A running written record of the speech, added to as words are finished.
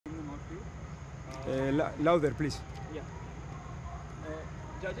Louder, please. Yeah.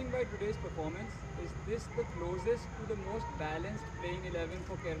 Judging by today's performance, is this the closest to the most balanced playing 11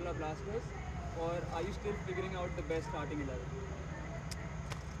 for Kerala Blasters, or are you still figuring out the best starting 11?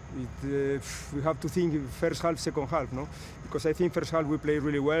 We have to think first half, second half, no? Because I think first half we play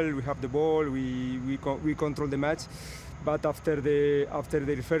really well. We have the ball, we control the match, but after the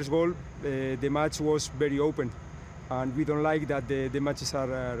first goal, the match was very open, and we don't like that the matches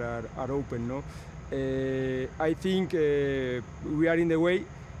are open, no? I think we are in the way,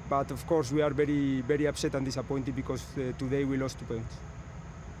 but of course we are very upset and disappointed because today we lost 2 points.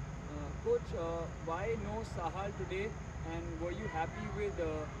 Coach, why no Sahal today, and were you happy with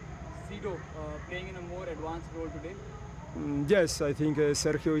Sido playing in a more advanced role today? Yes, I think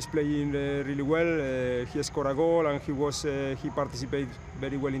Sergio is playing really well. He scored a goal and he participated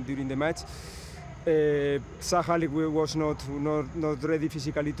very well during the match. Sahal was not ready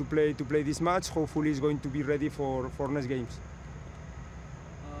physically to play this match. Hopefully, he's going to be ready for next games.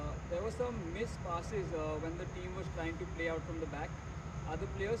 There were some missed passes when the team was trying to play out from the back. Are the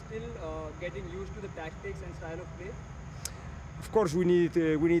players still getting used to the tactics and style of play? Of course, we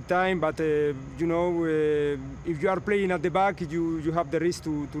need time, but you know, if you are playing at the back, you have the risk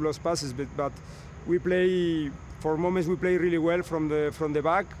to lose passes. But we play, for moments we play really well from the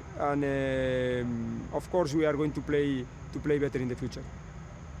back, and of course we are going to play better in the future.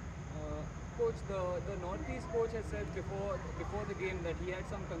 Coach, the NorthEast coach has said before the game that he had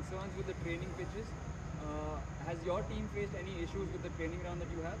some concerns with the training pitches. Has your team faced any issues with the training ground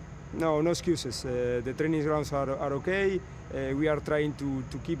that you have? No excuses. The training grounds are okay. We are trying to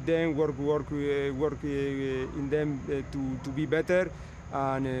keep them, work in them to be better,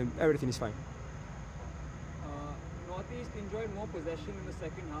 and everything is fine. NorthEast enjoyed more possession in the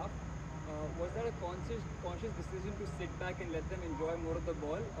second half. Was that a conscious decision to sit back and let them enjoy more of the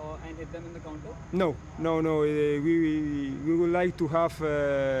ball and hit them in the counter? No. We would like to have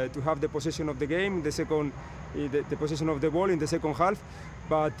the possession of the game, the possession of the ball in the second half,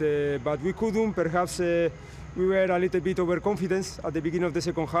 but we couldn't. Perhaps we were a little bit overconfident at the beginning of the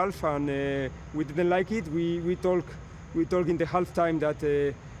second half, and we didn't like it. We talk in the halftime that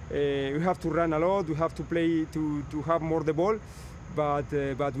we have to run a lot, we have to play to have more the ball. But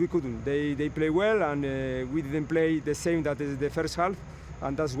we couldn't. They play well, and we didn't play the same that is the first half,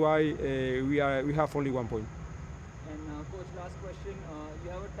 and that's why we have only 1 point. And coach, last question.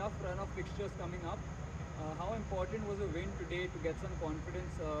 You have a tough run of fixtures coming up. How important was a win today to get some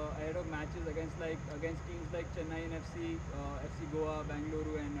confidence ahead of matches against teams like Chennai and FC Goa,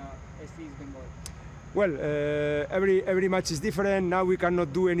 Bangalore, and SC East Bengal? Well, every match is different. Now we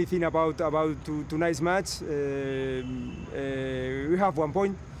cannot do anything about tonight's match. We have 1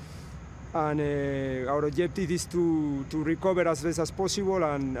 point, and our objective is to recover as best as possible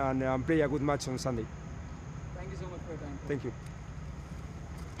and play a good match on Sunday. Thank you so much for your time. Thank you.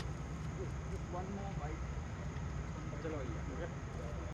 Just one more bite.